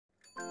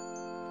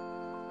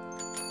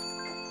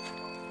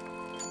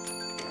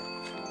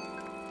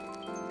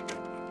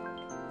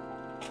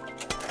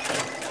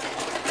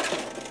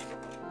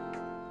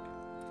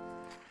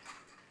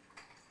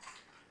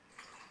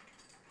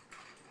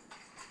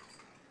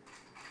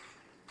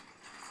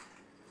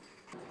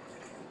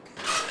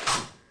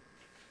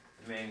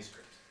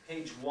manuscript.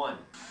 Page 1.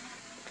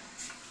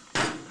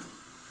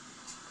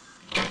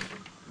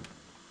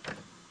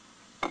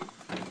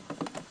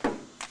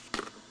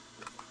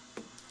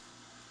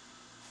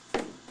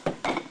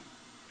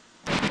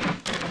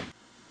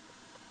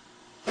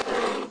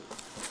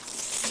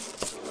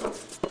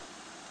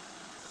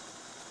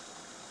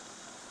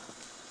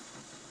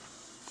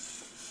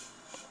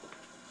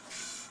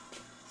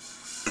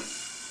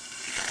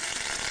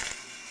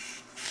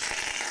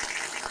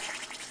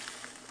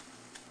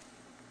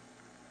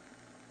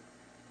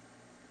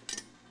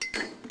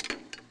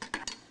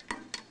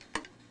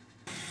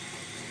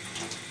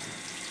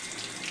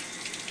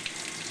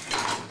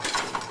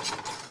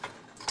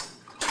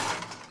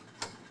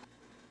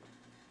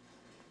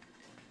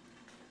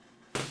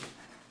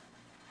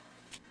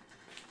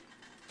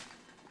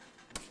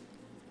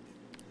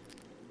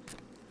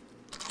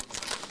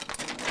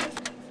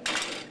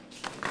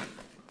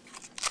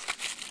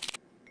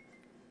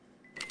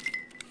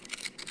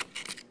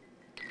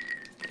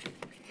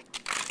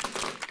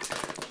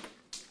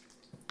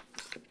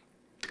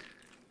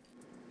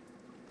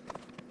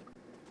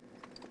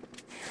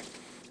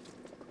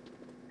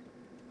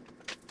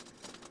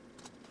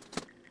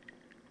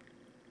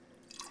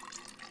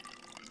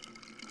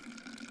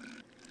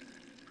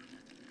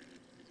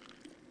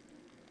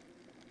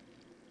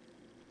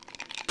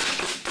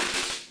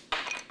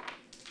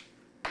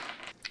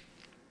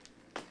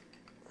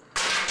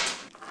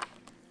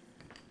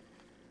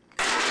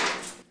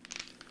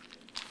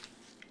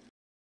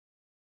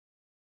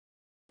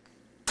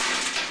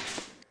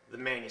 The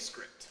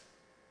manuscript.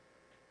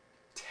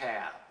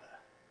 Tab.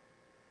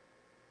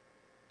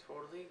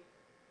 Totally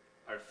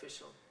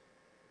artificial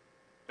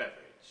beverage.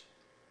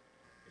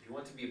 If you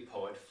want to be a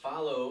poet,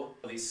 follow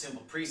these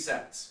simple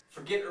precepts.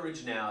 Forget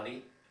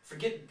originality,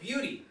 forget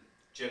beauty,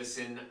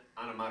 jettison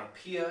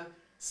onomatopoeia,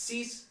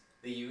 cease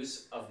the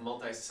use of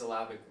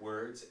multisyllabic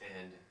words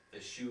and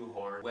the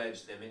shoehorn,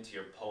 wedge them into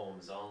your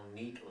poems all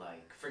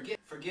neat-like. Forget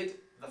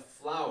the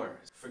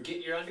flowers, forget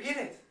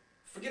it.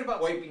 Forget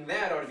about wiping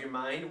that out of your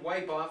mind.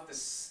 Wipe off the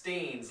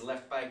stains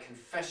left by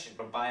confession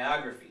or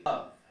biography.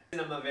 Love,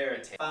 cinema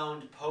verite,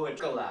 found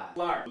poetry,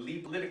 art,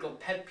 political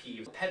pet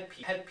peeves,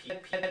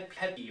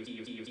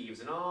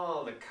 and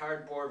all the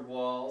cardboard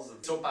walls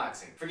of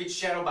soapboxing. Forget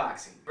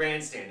shadowboxing,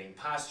 grandstanding,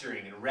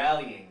 posturing, and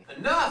rallying.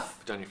 Enough!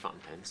 Put down your fountain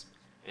pens,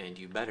 and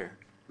you better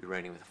be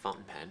writing with a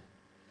fountain pen.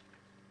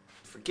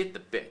 Forget the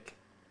Bic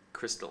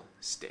crystal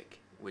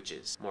stick, which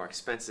is more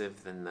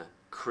expensive than the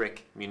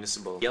Crick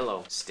municipal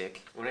yellow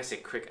stick. When I say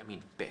Crick, I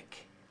mean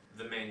Bic.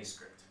 The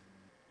manuscript.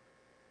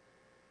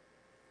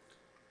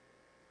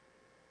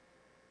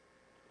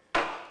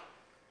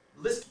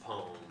 List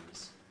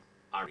poems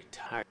are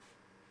retired.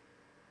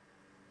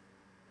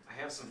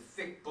 I have some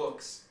thick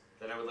books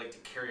that I would like to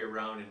carry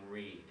around and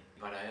read,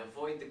 but I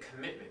avoid the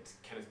commitment.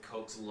 Kenneth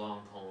Koch's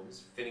long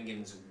poems,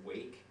 Finnegan's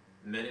Wake,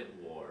 Men at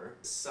War,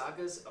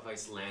 Sagas of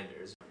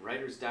Icelanders,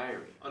 Writer's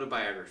Diary,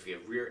 Autobiography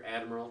of Rear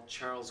Admiral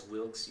Charles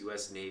Wilkes,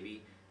 U.S.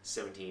 Navy,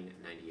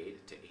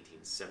 1798 to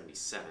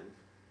 1877,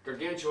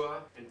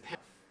 Gargantua and Penn,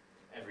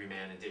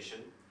 Everyman Edition,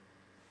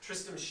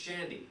 Tristram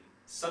Shandy,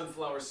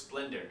 Sunflower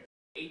Splendor,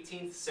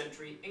 18th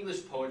century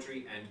English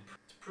poetry, and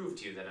to prove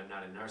to you that I'm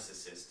not a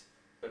narcissist,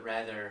 but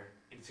rather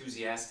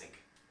enthusiastic.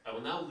 I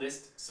will now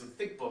list some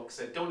thick books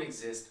that don't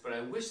exist, but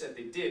I wish that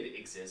they did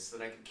exist so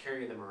that I could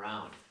carry them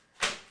around.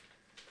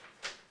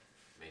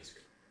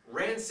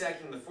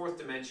 Ransacking the Fourth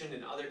Dimension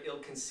and Other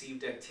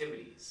Ill-Conceived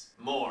Activities.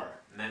 More,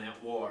 Men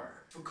at War.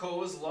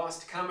 Foucault's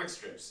Lost Comic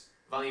Strips,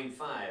 Volume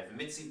 5,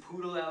 Mitzi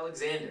Poodle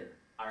Alexander,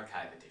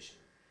 Archive Edition.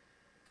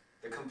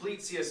 The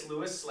Complete C.S.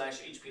 Lewis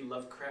 / H.P.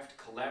 Lovecraft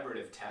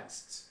Collaborative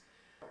Texts.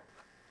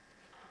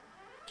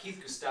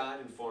 Keith Gustad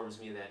informs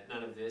me that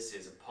none of this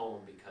is a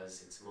poem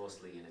because it's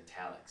mostly in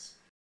italics.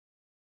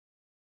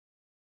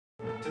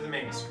 To the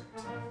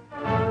manuscript.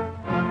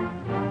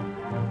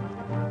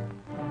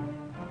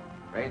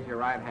 Raise your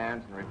right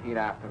hands and repeat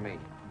after me.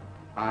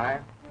 I